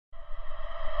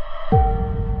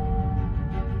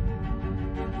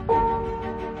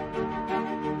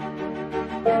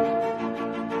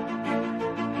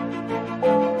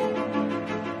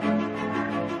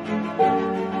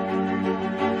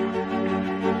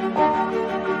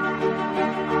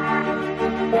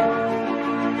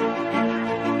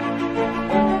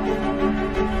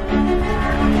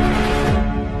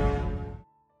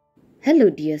Hello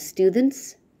dear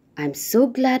students, I'm so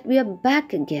glad we are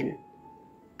back again.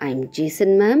 I'm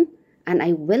Jason ma'am and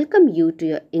I welcome you to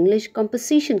your English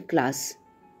composition class.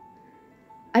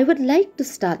 I would like to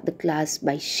start the class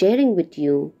by sharing with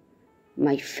you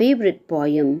my favorite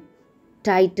poem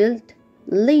titled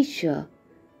Leisure,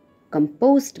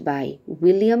 composed by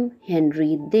William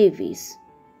Henry Davies.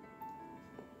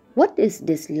 What is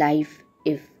this life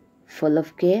if, full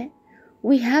of care,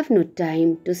 we have no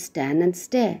time to stand and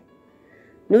stare?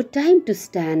 No time to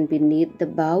stand beneath the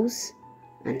boughs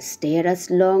and stare as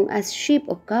long as sheep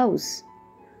or cows.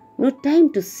 No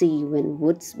time to see when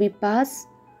woods we pass,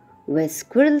 where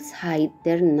squirrels hide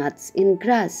their nuts in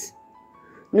grass.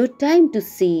 No time to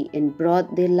see in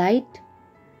broad daylight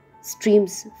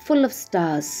streams full of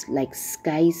stars like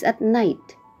skies at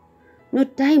night. No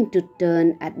time to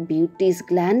turn at beauty's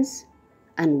glance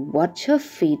and watch her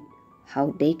feet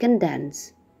how they can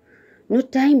dance. No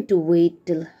time to wait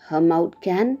till her mouth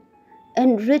can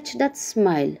enrich that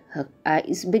smile her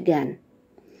eyes began.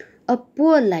 A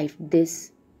poor life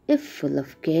this, if full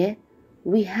of care,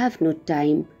 we have no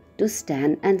time to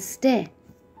stand and stare.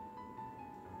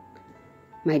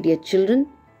 My dear children,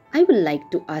 I would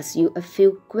like to ask you a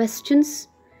few questions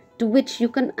to which you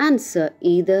can answer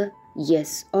either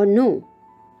yes or no.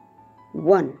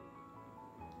 1.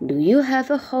 Do you have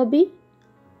a hobby?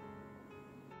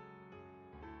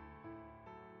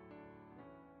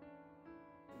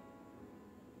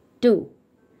 2.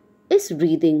 Is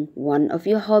reading one of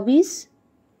your hobbies?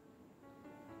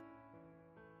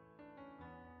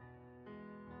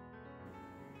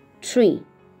 3.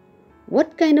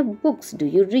 What kind of books do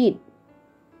you read?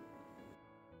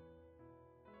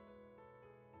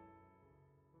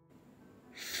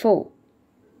 4.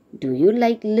 Do you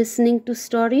like listening to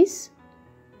stories?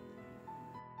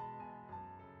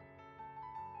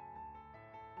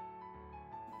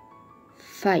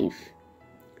 5.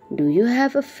 Do you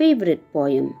have a favorite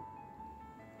poem?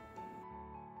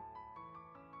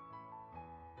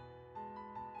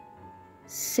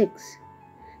 6.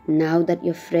 Now that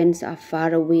your friends are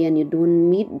far away and you don't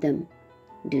meet them,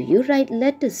 do you write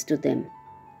letters to them?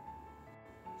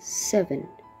 7.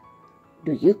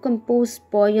 Do you compose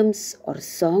poems or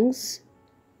songs?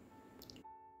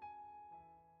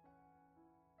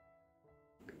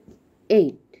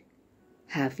 8.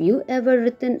 Have you ever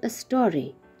written a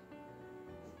story?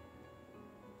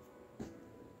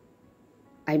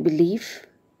 I believe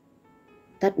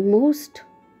that most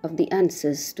of the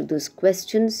answers to those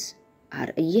questions are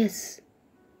a yes.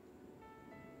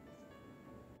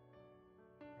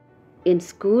 In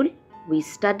school, we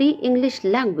study English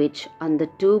language on the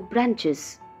two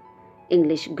branches,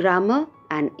 English grammar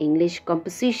and English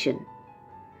composition.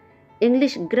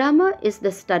 English grammar is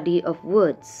the study of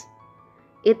words.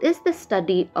 It is the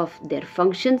study of their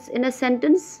functions in a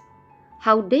sentence,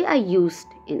 how they are used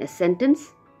in a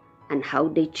sentence, and how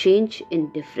they change in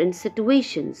different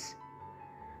situations.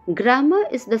 Grammar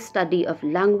is the study of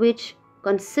language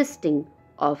consisting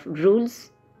of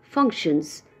rules,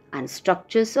 functions, and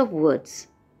structures of words.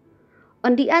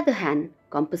 On the other hand,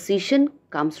 composition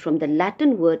comes from the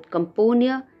Latin word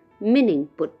componere, meaning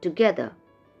put together.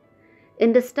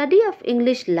 In the study of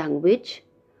English language,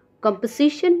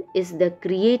 composition is the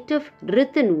creative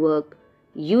written work,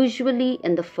 usually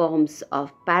in the forms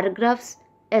of paragraphs,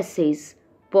 essays,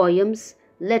 poems,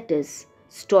 letters,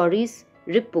 stories,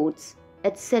 reports,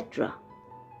 etc.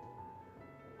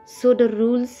 So the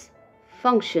rules,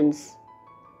 functions,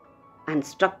 and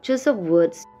structures of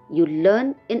words you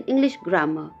learn in English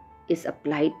grammar is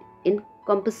applied in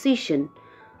composition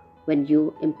when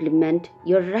you implement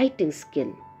your writing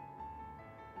skill.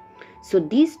 So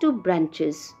these two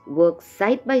branches work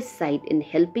side by side in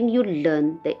helping you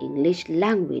learn the English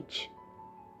language.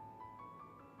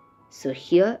 So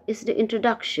here is the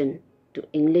introduction to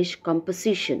English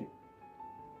composition.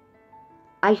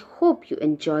 I hope you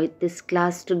enjoyed this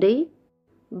class today.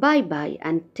 Bye bye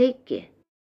and take care.